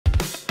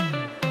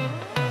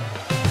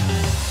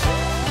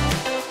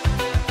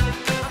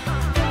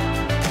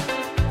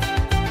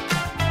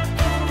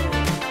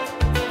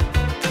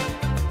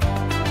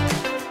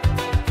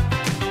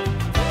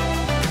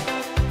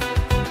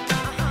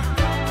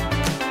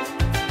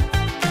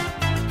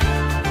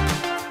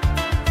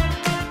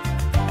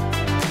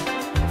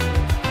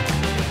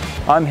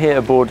I'm here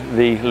aboard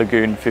the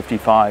Lagoon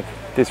 55.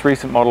 This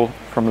recent model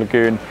from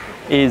Lagoon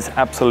is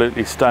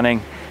absolutely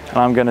stunning, and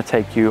I'm going to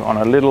take you on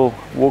a little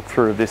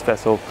walkthrough of this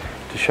vessel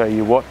to show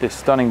you what this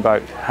stunning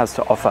boat has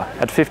to offer.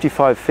 At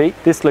 55 feet,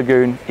 this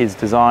Lagoon is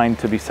designed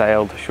to be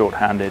sailed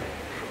short-handed.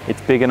 It's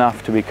big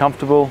enough to be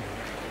comfortable.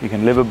 You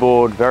can live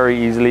aboard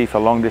very easily for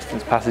long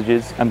distance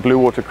passages and blue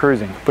water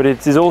cruising. But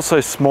it is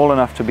also small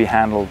enough to be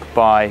handled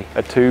by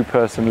a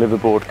two-person live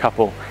aboard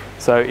couple.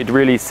 So it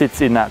really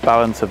sits in that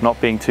balance of not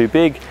being too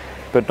big,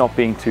 but not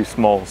being too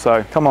small.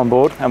 So come on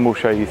board and we'll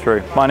show you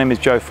through. My name is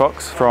Joe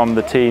Fox from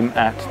the team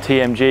at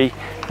TMG.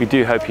 We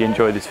do hope you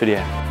enjoy this video.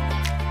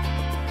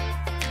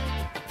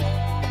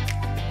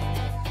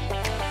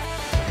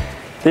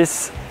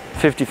 This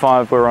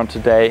 55 we're on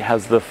today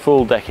has the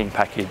full decking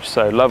package.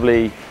 So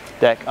lovely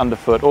deck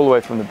underfoot all the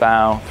way from the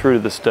bow through to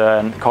the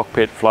stern,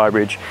 cockpit,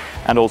 flybridge,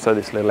 and also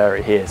this little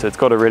area here. So it's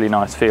got a really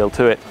nice feel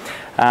to it.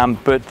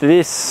 But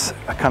this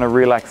kind of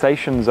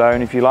relaxation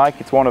zone, if you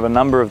like, it's one of a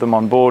number of them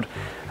on board.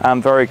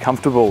 Very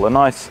comfortable, a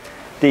nice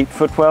deep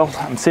footwell.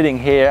 I'm sitting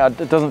here,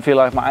 it doesn't feel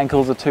like my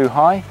ankles are too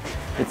high.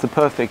 It's the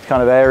perfect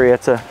kind of area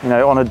to, you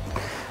know, on an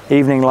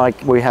evening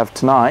like we have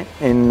tonight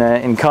in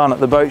Cannes at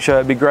the boat show,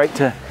 it'd be great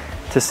to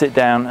sit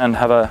down and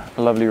have a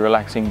lovely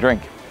relaxing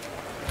drink.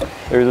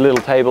 There is a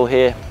little table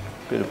here,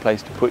 bit of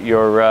place to put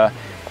your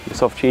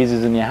soft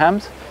cheeses and your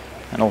hams,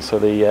 and also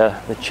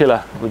the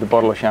chiller with a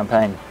bottle of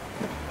champagne.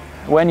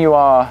 When you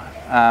are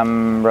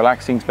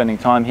relaxing, spending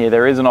time here,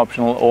 there is an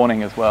optional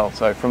awning as well.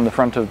 So from the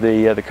front of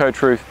the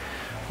coach roof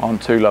on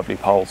two lovely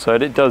poles. So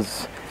it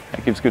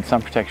gives good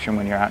sun protection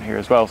when you're out here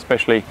as well,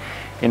 especially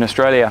in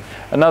Australia.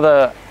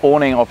 Another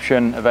awning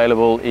option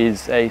available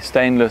is a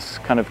stainless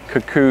kind of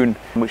cocoon,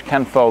 which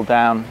can fold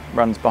down,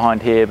 runs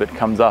behind here, but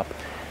comes up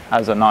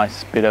as a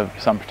nice bit of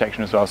sun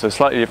protection as well. So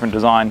slightly different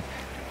design,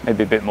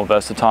 maybe a bit more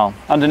versatile.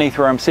 Underneath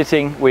where I'm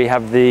sitting, we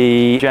have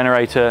the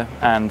generator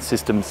and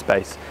systems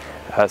space.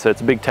 So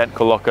it's a big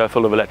technical locker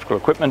full of electrical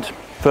equipment.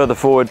 Further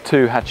forward,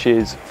 two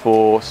hatches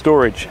for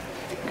storage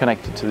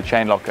connected to the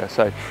chain locker.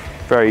 So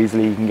very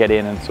easily you can get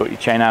in and sort your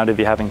chain out if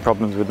you're having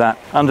problems with that.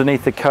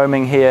 Underneath the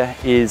coaming here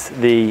is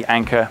the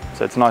anchor.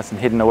 So it's nice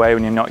and hidden away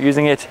when you're not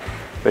using it,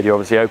 but you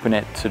obviously open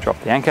it to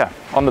drop the anchor.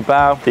 On the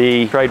bow,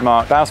 the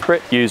trademark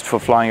bowsprit used for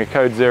flying a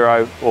code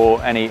 0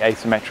 or any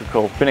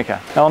asymmetrical spinnaker.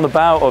 Now on the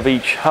bow of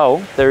each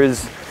hull, there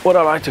is what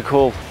I like to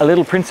call a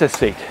little princess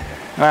seat.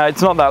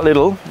 It's not that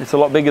little, it's a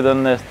lot bigger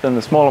than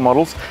the smaller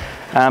models,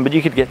 but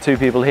you could get two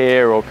people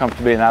here or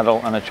comfortably an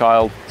adult and a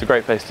child. It's a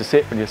great place to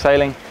sit when you're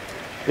sailing,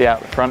 be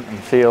out the front and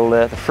feel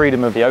the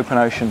freedom of the open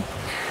ocean.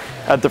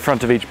 At the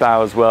front of each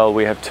bow as well,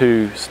 we have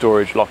two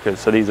storage lockers.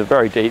 So these are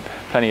very deep,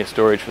 plenty of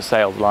storage for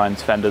sails,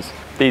 lines, fenders.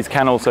 These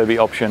can also be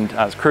optioned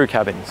as crew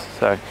cabins,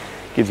 so it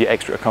gives you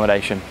extra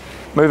accommodation.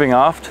 Moving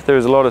aft, there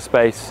is a lot of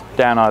space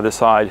down either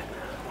side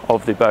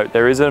of the boat.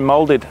 There is a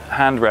molded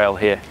handrail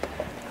here,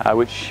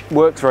 which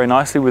works very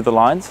nicely with the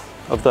lines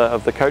of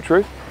the coach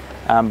roof,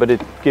 but it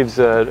gives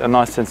a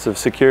nice sense of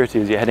security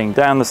as you're heading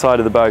down the side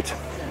of the boat.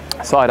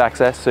 Side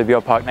access, so if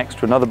you're parked next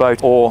to another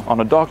boat or on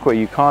a dock where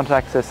you can't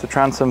access the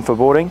transom for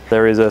boarding,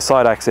 there is a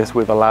side access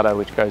with a ladder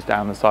which goes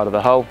down the side of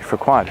the hull if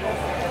required.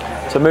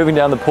 So moving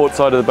down the port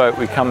side of the boat,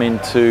 we come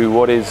into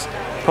what is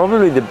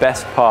probably the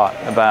best part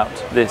about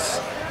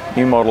this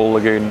new model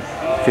Lagoon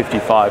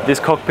 55. This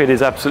cockpit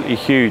is absolutely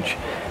huge.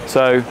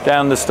 So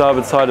down the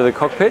starboard side of the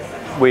cockpit,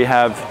 we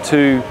have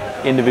two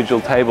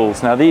individual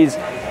tables. Now these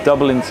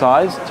double in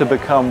size to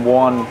become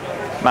one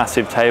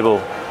massive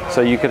table.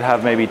 So you could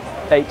have maybe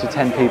 8 to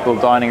 10 people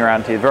dining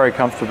around here very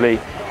comfortably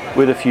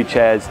with a few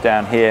chairs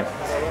down here.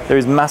 There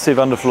is massive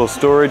underfloor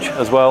storage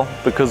as well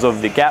because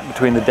of the gap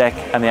between the deck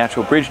and the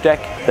actual bridge deck.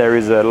 There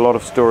is a lot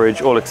of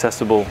storage, all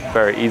accessible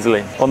very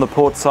easily. On the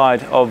port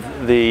side of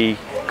the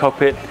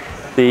cockpit,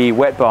 the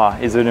wet bar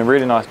is in a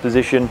really nice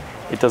position.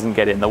 It doesn't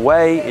get in the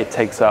way, it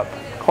takes up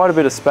quite a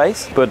bit of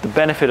space, but the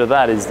benefit of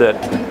that is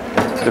that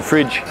the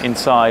fridge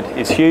inside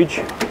is huge,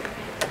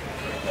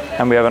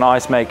 and we have an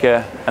ice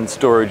maker and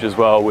storage as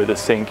well with a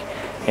sink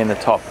in the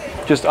top.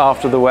 Just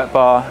after the wet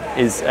bar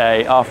is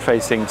a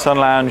aft-facing sun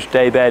lounge,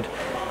 day bed,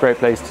 great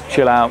place to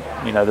chill out.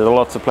 You know, there are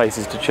lots of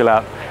places to chill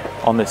out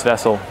on this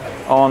vessel.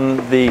 On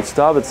the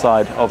starboard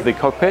side of the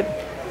cockpit,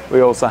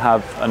 we also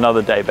have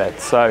another day bed.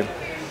 So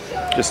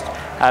just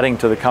adding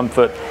to the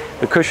comfort.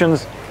 The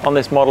cushions on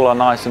this model are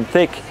nice and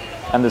thick,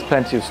 and there's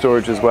plenty of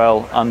storage as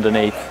well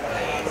underneath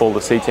all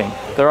the seating.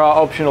 There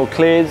are optional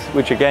clears,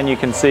 which again you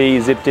can see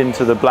zipped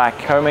into the black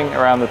coaming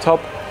around the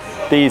top.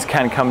 These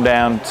can come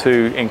down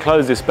to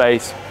enclose this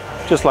space,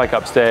 just like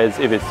upstairs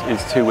if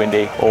it's too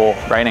windy or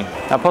raining.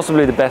 Now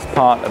possibly the best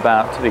part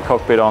about the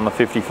cockpit on the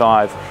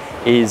 55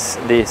 is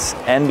this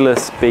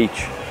endless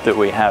beach that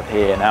we have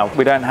here. Now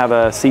we don't have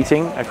a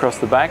seating across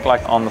the back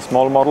like on the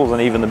smaller models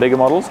and even the bigger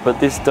models, but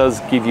this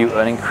does give you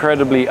an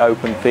incredibly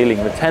open feeling.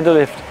 The tender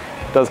lift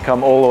does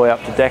come all the way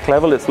up to deck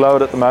level. It's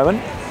lowered at the moment,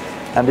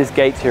 and this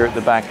gate here at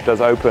the back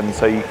does open,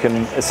 so you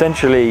can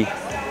essentially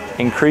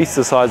increase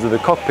the size of the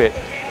cockpit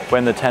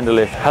when the tender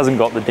lift hasn't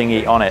got the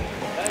dinghy on it.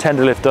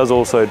 Tender lift does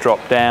also drop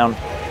down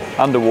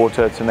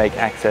underwater to make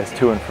access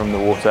to and from the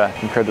water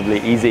incredibly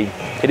easy.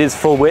 It is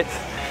full width,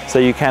 so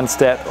you can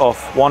step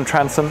off one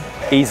transom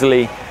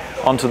easily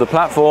onto the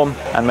platform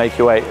and make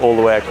your way all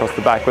the way across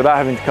the back without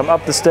having to come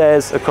up the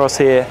stairs, across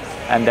here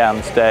and down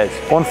the stairs.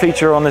 One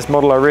feature on this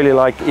model I really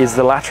like is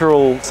the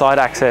lateral side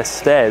access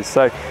stairs.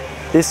 So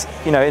this,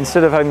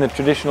 instead of having the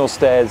traditional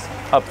stairs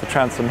up the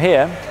transom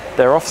here,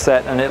 they're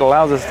offset, and it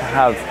allows us to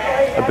have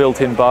a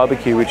built-in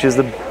barbecue, which is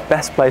the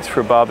best place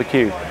for a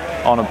barbecue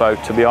on a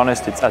boat, to be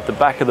honest. It's at the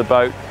back of the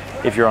boat.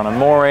 If you're on a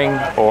mooring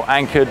or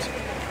anchored,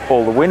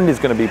 all the wind is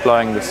going to be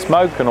blowing the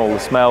smoke and all the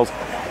smells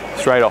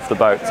straight off the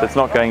boat, so it's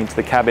not going into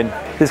the cabin.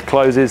 This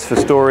closes for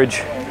storage,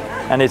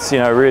 and it's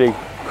a really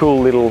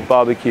cool little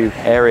barbecue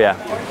area.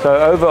 So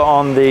over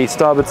on the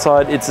starboard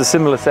side, it's a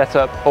similar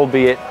setup,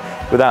 albeit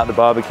without the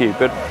barbecue.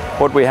 But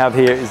what we have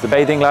here is the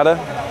bathing ladder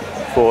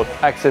for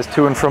access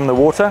to and from the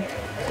water,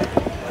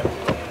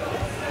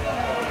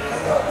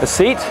 a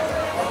seat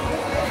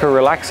for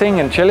relaxing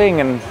and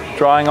chilling and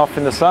drying off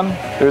in the sun.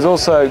 There is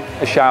also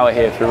a shower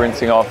here for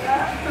rinsing off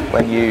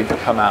when you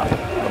come out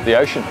of the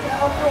ocean.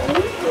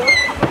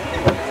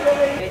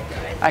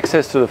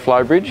 Access to the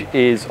flybridge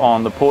is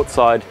on the port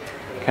side,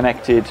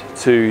 connected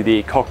to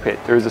the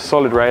cockpit. There is a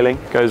solid railing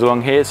goes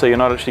along here, so you're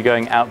not actually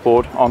going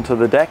outboard onto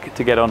the deck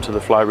to get onto the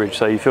flybridge,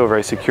 so you feel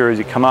very secure as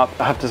you come up.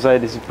 I have to say,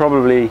 this is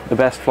probably the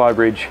best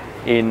flybridge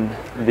in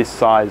this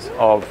size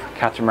of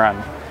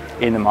catamaran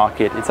in the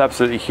market. It's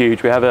absolutely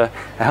huge. We have a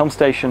helm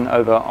station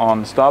over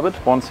on starboard,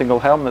 one single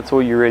helm, that's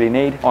all you really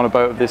need on a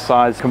boat of this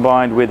size,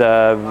 combined with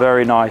a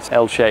very nice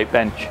L-shaped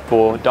bench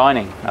for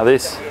dining. Now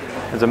this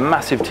is a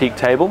massive teak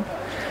table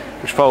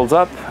which folds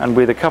up, and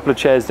with a couple of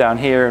chairs down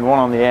here and one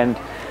on the end,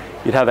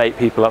 you'd have 8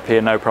 people up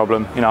here, no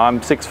problem.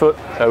 I'm 6 foot,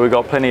 so we've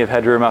got plenty of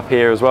headroom up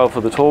here as well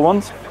for the tall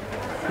ones.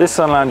 This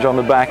sun lounge on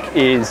the back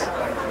is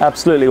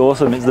absolutely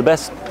awesome. It's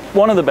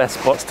one of the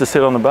best spots to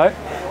sit on the boat.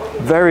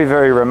 Very,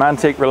 very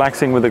romantic,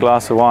 relaxing with a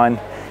glass of wine,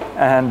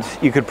 and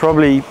you could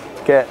probably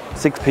get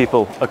 6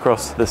 people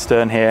across the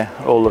stern here,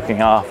 all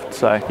looking aft.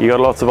 So you got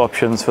lots of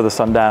options for the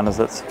sundowners,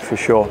 that's for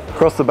sure.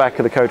 Across the back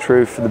of the coach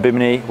roof, the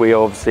bimini, we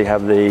obviously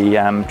have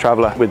the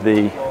Traveller with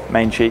the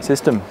main sheet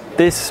system.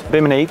 This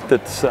bimini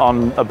that's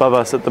on above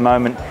us at the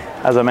moment,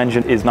 as I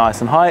mentioned, is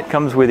nice and high. It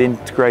comes with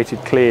integrated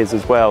clears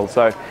as well,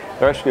 so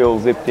they're actually all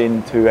zipped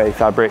into a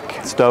fabric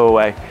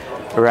stowaway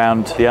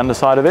around the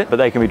underside of it, but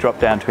they can be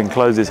dropped down to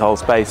enclose this whole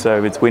space. So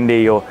if it's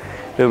windy or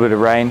a little bit of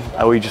rain,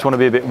 or you just want to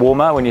be a bit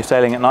warmer when you're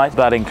sailing at night,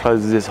 that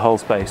encloses this whole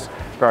space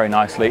very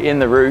nicely. In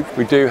the roof,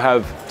 we do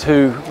have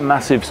 2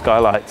 massive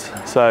skylights,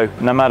 so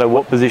no matter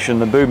what position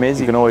the boom is,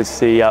 you can always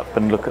see up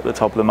and look at the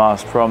top of the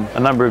mast from a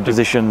number of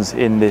positions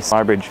in this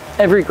flybridge.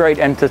 Every great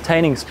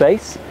entertaining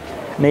space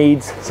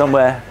needs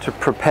somewhere to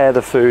prepare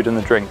the food and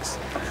the drinks.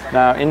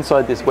 Now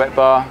inside this wet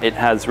bar, it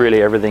has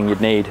really everything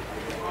you'd need.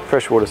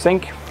 Freshwater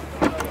sink,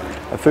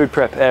 a food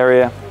prep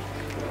area,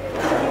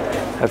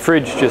 a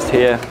fridge just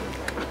here,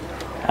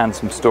 and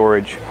some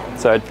storage.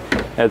 So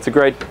it's a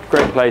great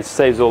place,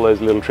 saves all those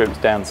little trips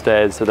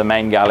downstairs to the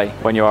main galley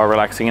when you are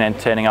relaxing and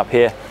entertaining up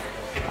here.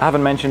 I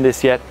haven't mentioned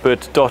this yet,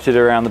 but dotted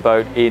around the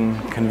boat in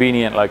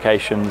convenient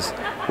locations,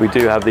 we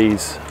do have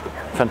these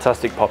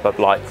fantastic pop-up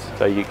lights,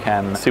 so you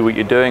can see what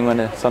you're doing when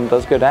the sun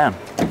does go down.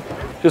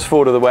 Just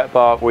forward of the wet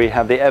bar, we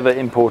have the ever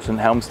important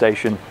helm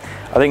station.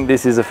 I think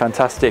this is a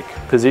fantastic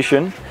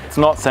position. It's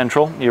not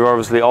central, you're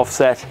obviously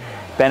offset.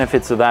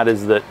 Benefits of that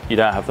is that you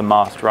don't have the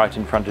mast right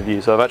in front of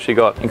you, so I've actually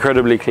got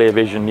incredibly clear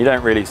vision. You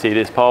don't really see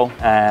this pole,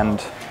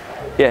 and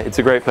yeah, it's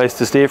a great place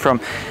to steer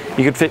from.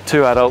 You could fit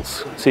 2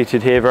 adults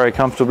seated here very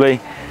comfortably.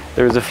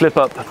 There is a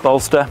flip-up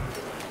bolster,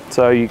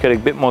 so you get a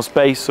bit more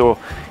space, or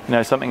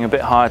something a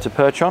bit higher to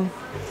perch on.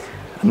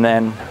 And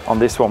then on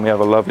this one we have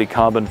a lovely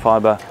carbon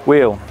fibre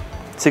wheel.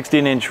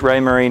 16-inch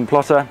Raymarine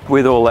plotter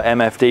with all the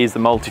MFDs, the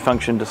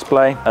multifunction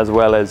display, as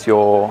well as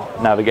your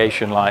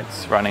navigation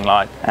lights, running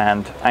light,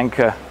 and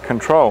anchor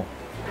control.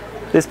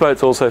 This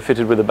boat's also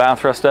fitted with a bow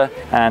thruster,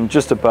 and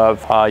just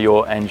above are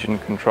your engine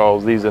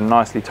controls. These are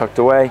nicely tucked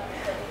away,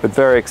 but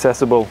very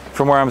accessible.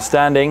 From where I'm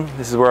standing,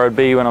 this is where I'd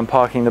be when I'm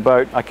parking the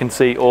boat. I can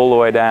see all the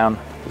way down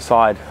the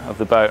side of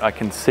the boat. I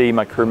can see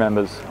my crew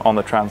members on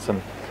the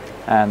transom,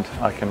 and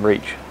I can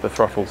reach the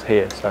throttles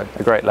here. So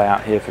a great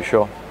layout here for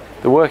sure.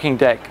 The working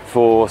deck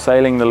for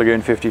sailing the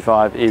Lagoon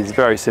 55 is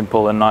very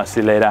simple and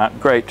nicely laid out.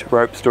 Great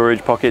rope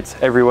storage pockets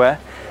everywhere.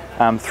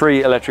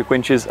 3 electric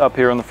winches up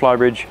here on the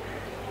flybridge,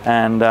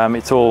 and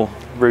it's all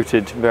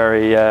routed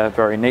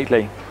very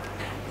neatly.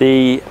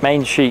 The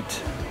main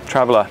sheet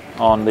Traveller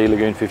on the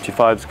Lagoon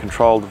 55 is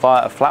controlled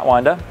via a flat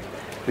winder,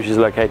 which is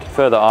located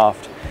further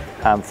aft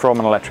from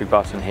an electric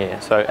button here.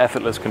 So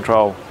effortless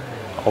control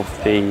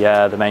of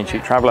the main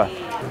sheet Traveller.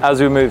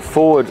 As we move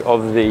forward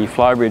of the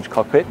flybridge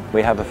cockpit,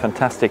 we have a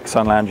fantastic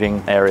sun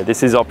lounging area.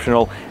 This is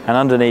optional, and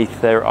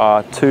underneath there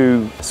are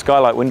 2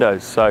 skylight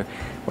windows. So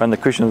when the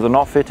cushions are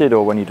not fitted,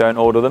 or when you don't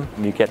order them,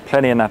 you get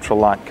plenty of natural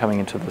light coming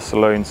into the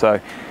saloon. So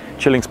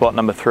chilling spot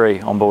number 3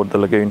 on board the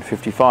Lagoon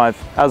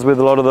 55. As with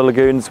a lot of the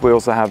Lagoons, we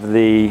also have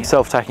the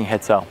self-tacking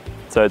head sail.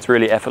 So it's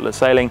really effortless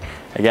sailing.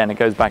 Again, it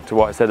goes back to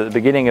what I said at the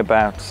beginning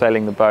about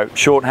sailing the boat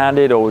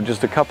short-handed or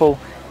just a couple.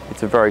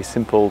 It's a very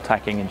simple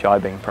tacking and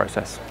jibing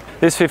process.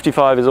 This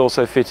 55 is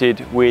also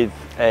fitted with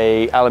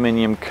a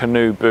aluminium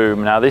canoe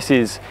boom. Now this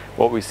is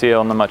what we see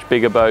on the much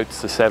bigger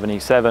boats, the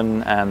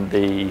 77 and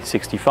the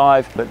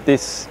 65, but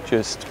this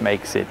just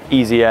makes it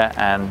easier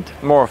and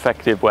more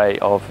effective way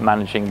of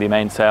managing the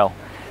mainsail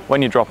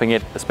when you're dropping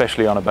it,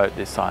 especially on a boat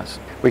this size.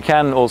 We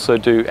can also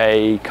do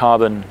a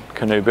carbon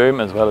canoe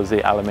boom as well as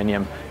the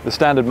aluminium. The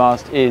standard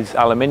mast is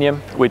aluminium,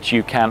 which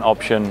you can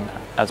option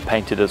as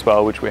painted as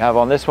well, which we have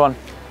on this one,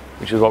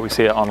 which is what we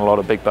see on a lot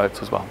of big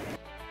boats as well.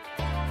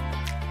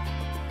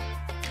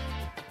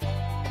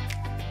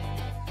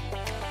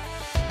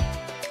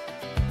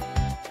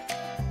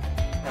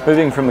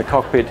 Moving from the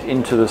cockpit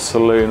into the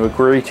saloon, we're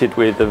greeted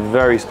with a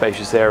very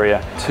spacious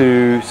area.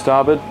 To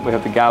starboard, we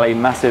have the galley,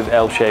 massive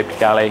L-shaped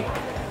galley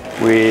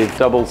with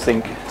double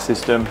sink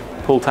system,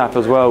 pull tap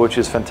as well, which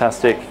is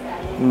fantastic.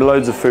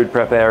 Loads of food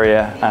prep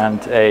area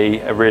and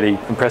a really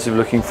impressive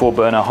looking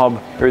 4-burner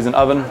hob. There is an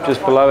oven just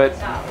below it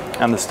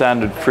and the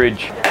standard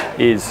fridge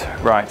is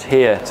right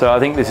here. So I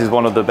think this is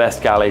one of the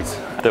best galleys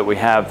that we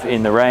have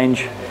in the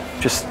range.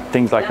 Just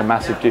things like a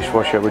massive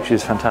dishwasher, which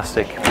is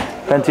fantastic.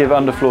 Plenty of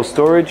underfloor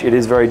storage, it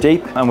is very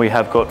deep, and we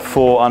have got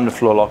 4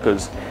 underfloor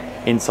lockers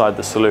inside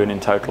the saloon in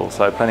total,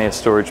 so plenty of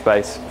storage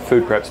space,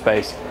 food prep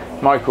space,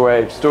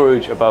 microwave,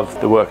 storage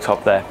above the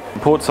worktop there.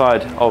 Port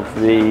side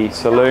of the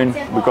saloon,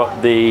 we've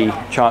got the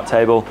chart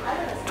table,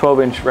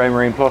 12-inch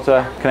Raymarine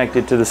plotter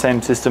connected to the same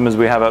system as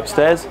we have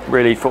upstairs,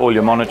 really for all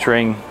your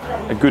monitoring,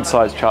 a good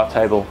sized chart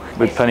table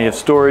with plenty of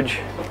storage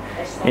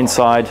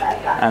inside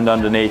and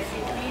underneath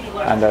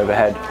and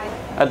overhead.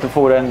 At the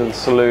forward end of the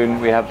saloon,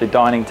 we have the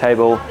dining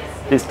table.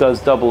 This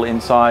does double in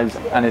size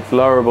and it's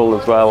lowerable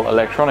as well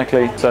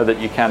electronically so that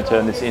you can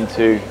turn this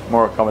into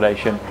more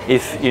accommodation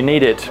if you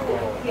need it.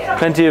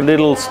 Plenty of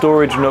little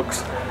storage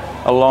nooks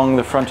along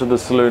the front of the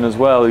saloon as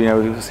well. You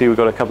know, you see we've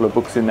got a couple of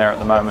books in there at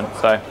the moment,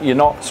 so you're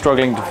not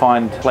struggling to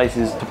find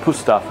places to put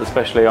stuff,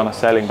 especially on a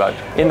sailing boat.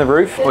 In the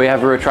roof we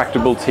have a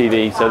retractable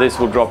TV, so this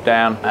will drop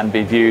down and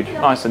be viewed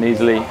nice and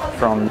easily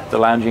from the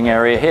lounging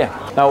area here.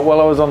 Now,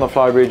 while I was on the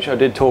flybridge, I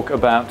did talk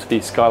about the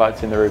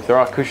skylights in the roof. There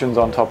are cushions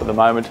on top at the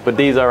moment, but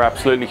these are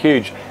absolutely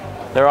huge.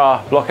 There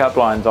are blockout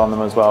blinds on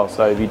them as well,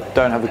 so if you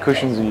don't have the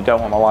cushions and you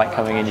don't want the light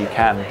coming in, you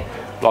can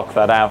block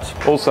that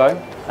out.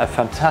 Also, a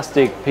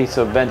fantastic piece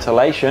of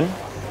ventilation.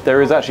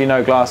 There is actually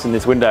no glass in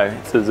this window.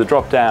 There's a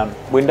drop-down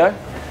window,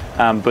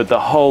 but the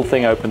whole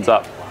thing opens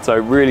up. So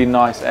really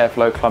nice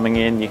airflow coming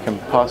in. You can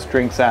pass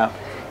drinks out.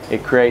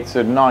 It creates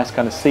a nice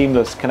kind of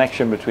seamless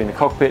connection between the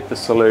cockpit, the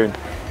saloon,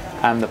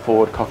 and the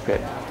forward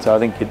cockpit. So I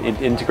think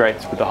it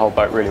integrates with the whole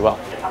boat really well.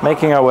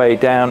 Making our way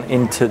down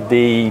into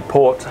the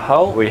port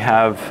hull, we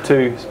have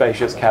 2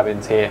 spacious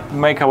cabins here.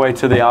 Make our way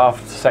to the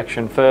aft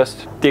section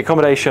first. The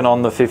accommodation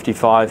on the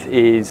 55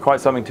 is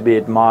quite something to be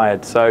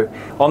admired. So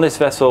on this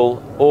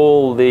vessel,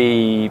 all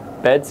the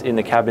beds in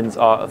the cabins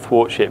are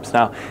athwartships.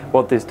 Now,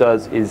 what this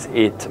does is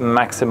it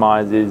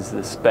maximizes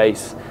the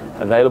space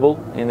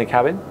available in the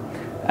cabin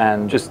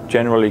and just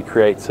generally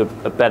creates a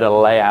better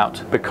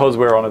layout because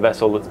we're on a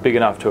vessel that's big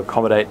enough to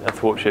accommodate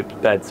athwartship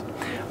beds.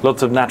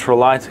 Lots of natural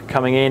light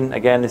coming in.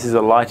 Again, this is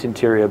a light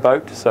interior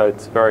boat, so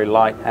it's very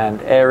light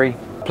and airy.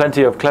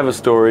 Plenty of clever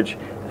storage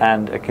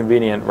and a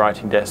convenient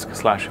writing desk /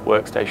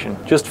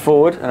 workstation. Just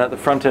forward and at the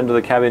front end of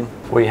the cabin,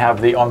 we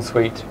have the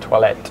ensuite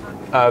toilette.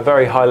 A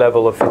very high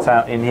level of fit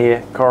out in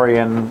here,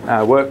 Corian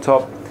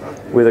worktop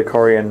with a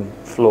Corian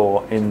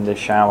floor in the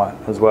shower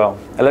as well.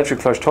 Electric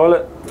flush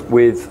toilet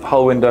with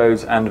hull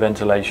windows and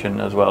ventilation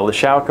as well. The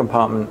shower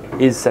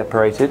compartment is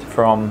separated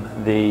from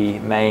the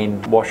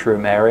main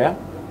washroom area,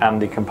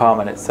 and the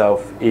compartment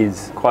itself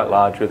is quite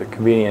large with a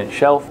convenient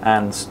shelf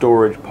and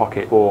storage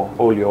pocket for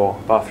all your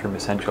bathroom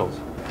essentials.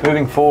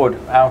 Moving forward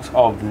out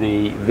of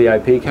the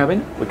VIP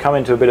cabin, we come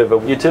into a bit of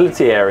a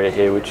utility area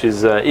here, which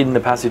is in the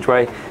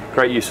passageway.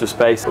 Great use of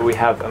space, but we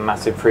have a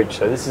massive fridge.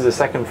 So this is a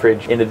second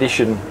fridge in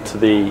addition to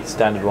the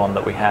standard one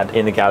that we had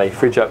in the galley.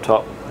 Fridge up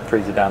top,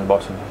 freezer down the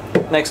bottom.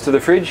 Next to the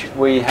fridge,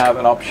 we have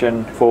an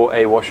option for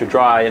a washer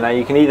dryer. Now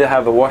you can either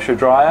have a washer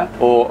dryer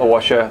or a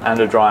washer and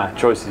a dryer.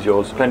 Choice is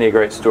yours. Plenty of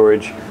great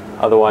storage.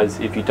 Otherwise,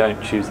 if you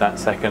don't choose that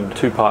second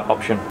 2-part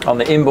option. On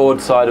the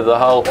inboard side of the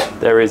hull,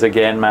 there is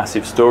again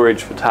massive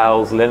storage for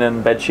towels,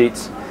 linen, bed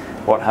sheets,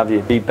 what have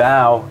you. The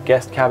bow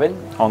guest cabin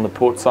on the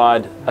port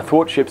side,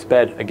 athwartships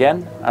bed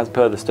again, as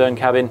per the stern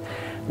cabin,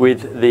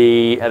 with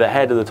the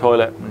head of the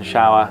toilet and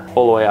shower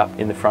all the way up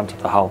in the front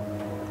of the hull.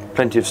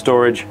 Plenty of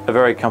storage, a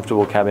very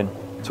comfortable cabin.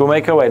 So we'll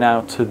make our way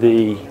now to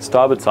the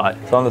starboard side.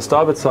 So on the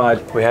starboard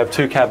side, we have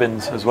 2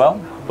 cabins as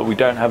well, but we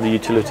don't have the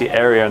utility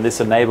area, and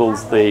this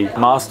enables the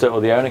master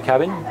or the owner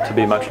cabin to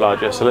be much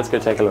larger. So let's go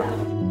take a look.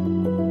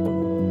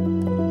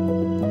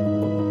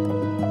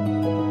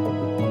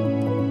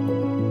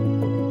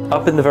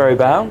 Up in the very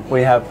bow,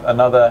 we have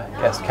another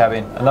guest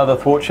cabin, another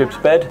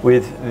thwartships bed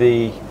with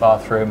the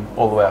bathroom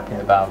all the way up in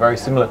the bow, very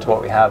similar to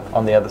what we have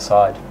on the other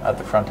side at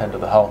the front end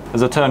of the hull.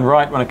 As I turn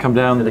right when I come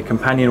down the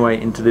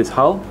companionway into this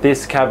hull,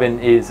 this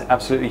cabin is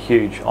absolutely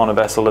huge on a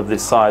vessel of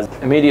this size.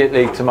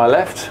 Immediately to my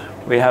left,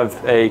 we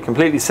have a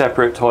completely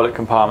separate toilet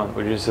compartment,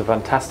 which is a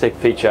fantastic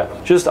feature.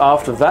 Just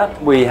after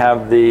that, we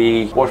have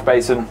the wash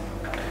basin,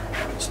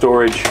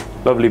 storage,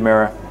 lovely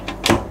mirror,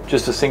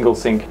 just a single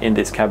sink in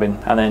this cabin.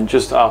 And then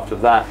just after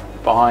that,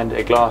 behind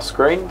a glass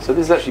screen. So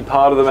this is actually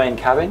part of the main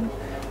cabin,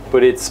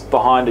 but it's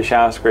behind a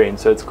shower screen.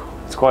 So it's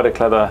quite a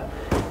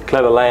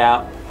clever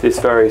layout. This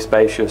very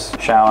spacious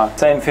shower.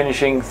 Same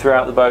finishing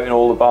throughout the boat in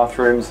all the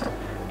bathrooms.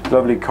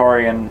 Lovely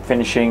Corian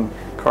finishing,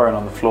 Corian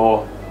on the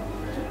floor.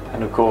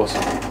 And of course,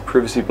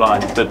 privacy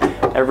blinds. But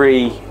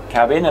every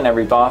cabin and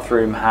every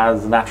bathroom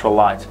has natural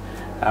light,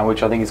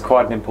 which I think is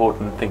quite an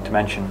important thing to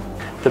mention.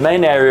 The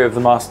main area of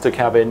the master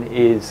cabin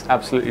is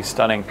absolutely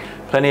stunning.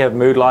 Plenty of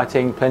mood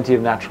lighting, plenty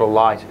of natural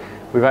light.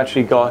 We've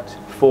actually got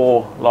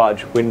 4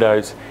 large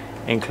windows,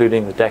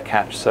 including the deck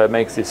hatch, so it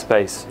makes this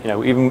space, you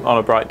know, even on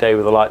a bright day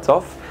with the lights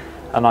off,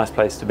 a nice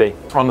place to be.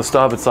 On the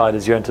starboard side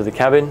as you enter the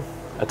cabin,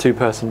 a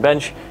 2-person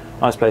bench,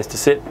 nice place to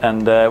sit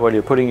and while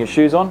you're putting your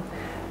shoes on.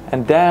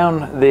 And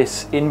down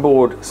this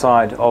inboard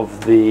side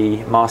of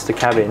the master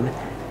cabin,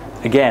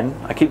 again,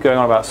 I keep going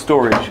on about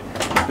storage,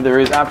 but there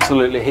is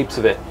absolutely heaps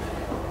of it.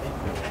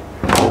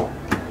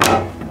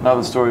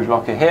 Another storage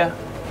locker here.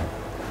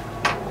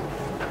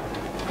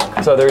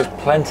 So there is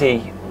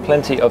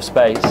plenty of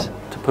space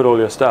to put all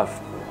your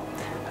stuff.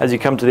 As you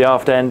come to the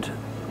aft end,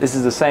 this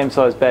is the same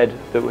size bed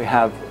that we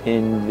have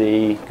in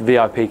the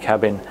VIP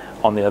cabin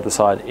on the other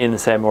side, in the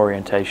same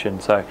orientation.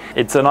 So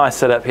it's a nice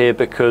setup here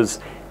because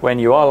when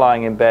you are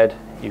lying in bed,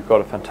 you've got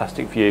a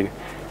fantastic view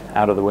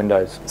out of the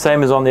windows.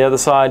 Same as on the other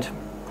side,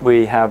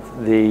 we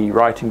have the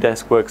writing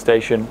desk,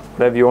 workstation,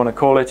 whatever you want to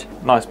call it.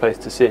 Nice place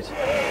to sit.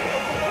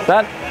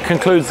 That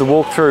concludes the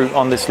walkthrough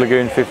on this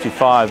Lagoon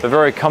 55. A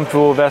very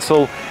comfortable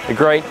vessel, a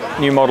great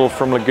new model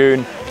from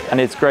Lagoon,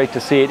 and it's great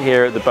to see it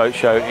here at the boat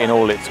show in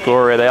all its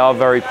glory. They are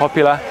very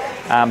popular,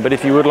 but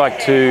if you would like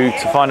to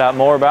find out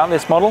more about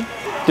this model,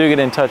 do get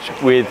in touch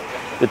with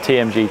the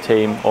TMG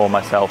team or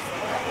myself.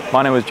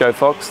 My name is Joe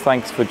Fox.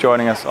 Thanks for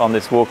joining us on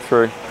this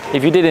walkthrough.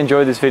 If you did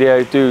enjoy this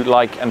video, do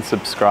like and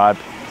subscribe.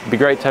 It'd be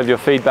great to have your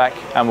feedback,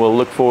 and we'll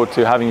look forward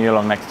to having you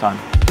along next time.